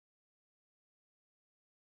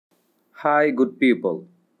Hi good people,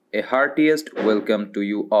 a heartiest welcome to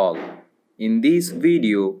you all. In this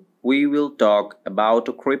video, we will talk about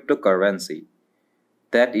a cryptocurrency,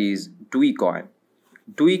 that is Dogecoin.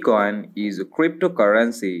 Dogecoin is a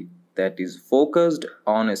cryptocurrency that is focused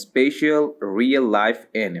on a special real-life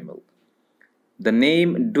animal. The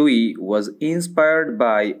name Dewey was inspired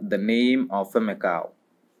by the name of a macaw.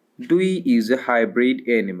 Dewey is a hybrid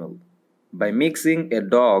animal. By mixing a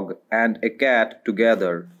dog and a cat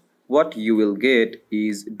together, what you will get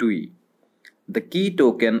is Dewey. The key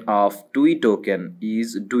token of Dewey token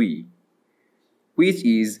is Dewey, which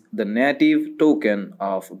is the native token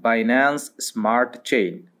of Binance Smart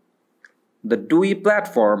Chain. The Dewey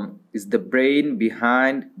platform is the brain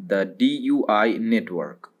behind the DUI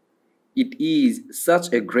network. It is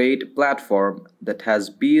such a great platform that has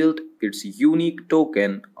built its unique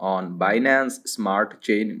token on Binance Smart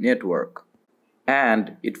Chain network,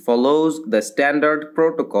 and it follows the standard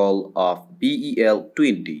protocol of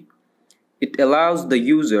BEL20. It allows the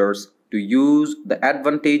users to use the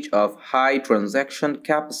advantage of high transaction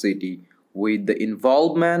capacity with the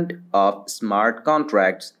involvement of smart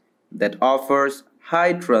contracts that offers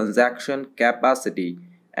high transaction capacity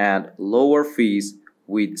and lower fees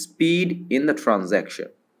with speed in the transaction.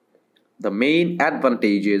 The main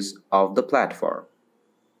advantages of the platform.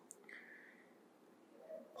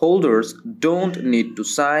 Holders don't need to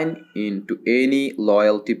sign into any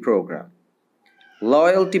loyalty program.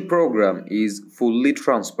 Loyalty program is fully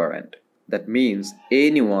transparent. That means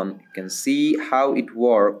anyone can see how it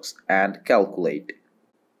works and calculate.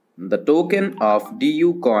 The token of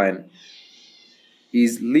Dogecoin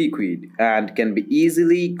is liquid and can be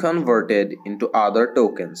easily converted into other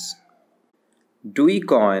tokens.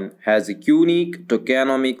 Dogecoin has a unique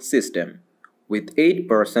tokenomic system with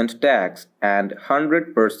 8% tax and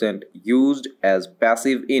 100% used as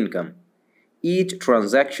passive income. Each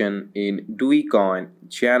transaction in Dogecoin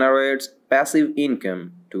generates passive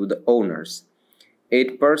income to the owners.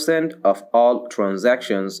 8% of all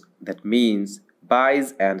transactions, that means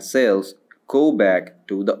buys and sells, go back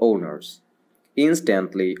to the owners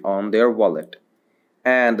instantly on their wallet,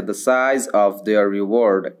 and the size of their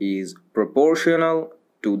reward is proportional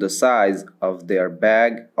to the size of their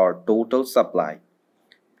bag or total supply.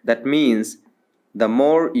 That means the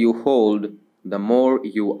more you hold, the more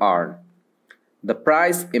you earn. The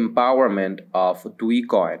price empowerment of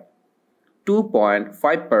Dogecoin.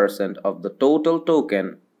 2.5% of the total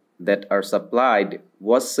token that are supplied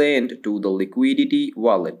was sent to the liquidity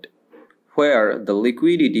wallet, where the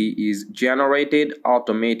liquidity is generated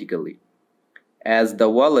automatically. As the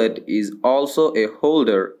wallet is also a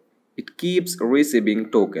holder, it keeps receiving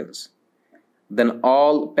tokens. Then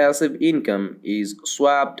all passive income is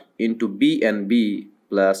swapped into BNB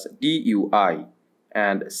plus DUI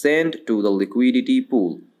and sent to the liquidity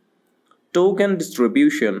pool. Token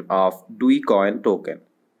distribution of Dogecoin token.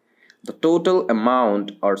 The total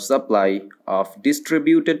amount or supply of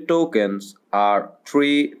distributed tokens are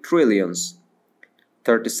 3 trillions.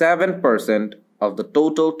 37% of the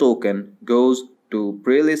total token goes to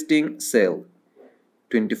pre-listing sale.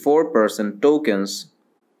 24% tokens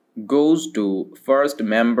goes to first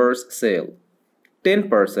members sale.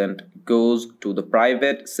 10% goes to the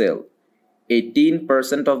private sale.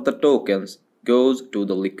 18% of the tokens goes to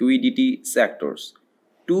the liquidity sectors.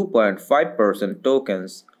 2.5%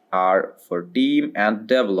 tokens are for team and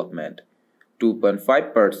development.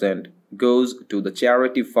 2.5% goes to the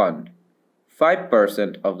charity fund.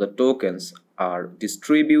 5% of the tokens are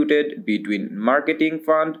distributed between marketing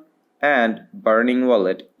fund and burning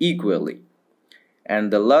wallet equally.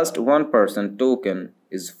 And the last 1% token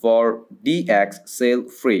is for DX sale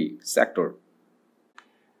free sector.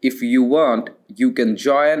 If you want, you can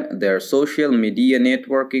join their social media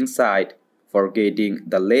networking site for getting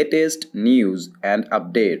the latest news and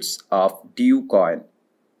updates of Dogecoin.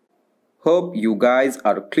 Hope you guys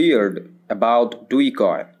are cleared about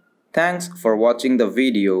Dogecoin. Thanks for watching the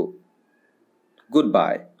video.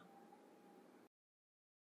 Goodbye.